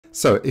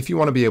So if you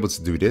want to be able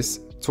to do this,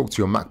 talk to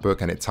your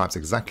MacBook and it types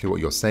exactly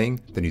what you're saying,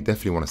 then you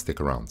definitely want to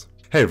stick around.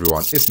 Hey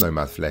everyone, it's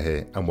Nomad Flair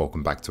here and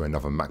welcome back to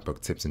another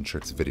MacBook tips and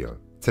tricks video.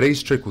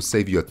 Today's trick will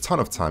save you a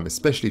ton of time,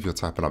 especially if you're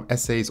typing up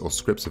essays or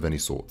scripts of any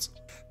sort.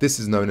 This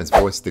is known as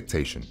voice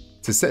dictation.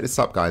 To set this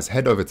up guys,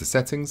 head over to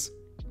settings,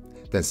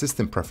 then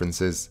system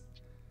preferences,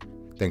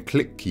 then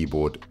click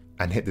keyboard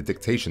and hit the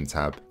dictation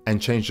tab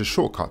and change the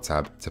shortcut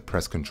tab to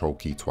press Control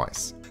key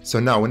twice. So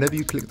now whenever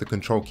you click the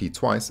Control key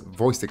twice,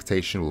 voice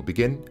dictation will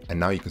begin and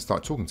now you can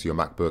start talking to your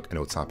MacBook and it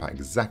will type out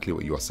exactly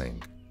what you are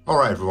saying.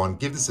 Alright everyone,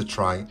 give this a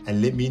try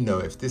and let me know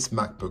if this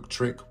MacBook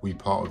trick will be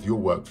part of your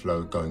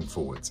workflow going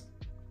forward.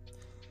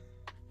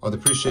 I'd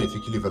appreciate if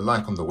you could leave a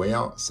like on the way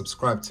out,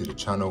 subscribe to the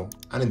channel,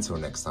 and until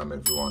next time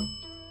everyone,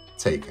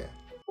 take care.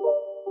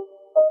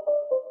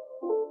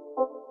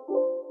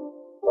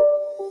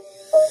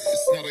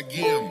 It's not a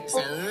game, it's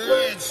a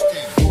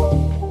rich thing.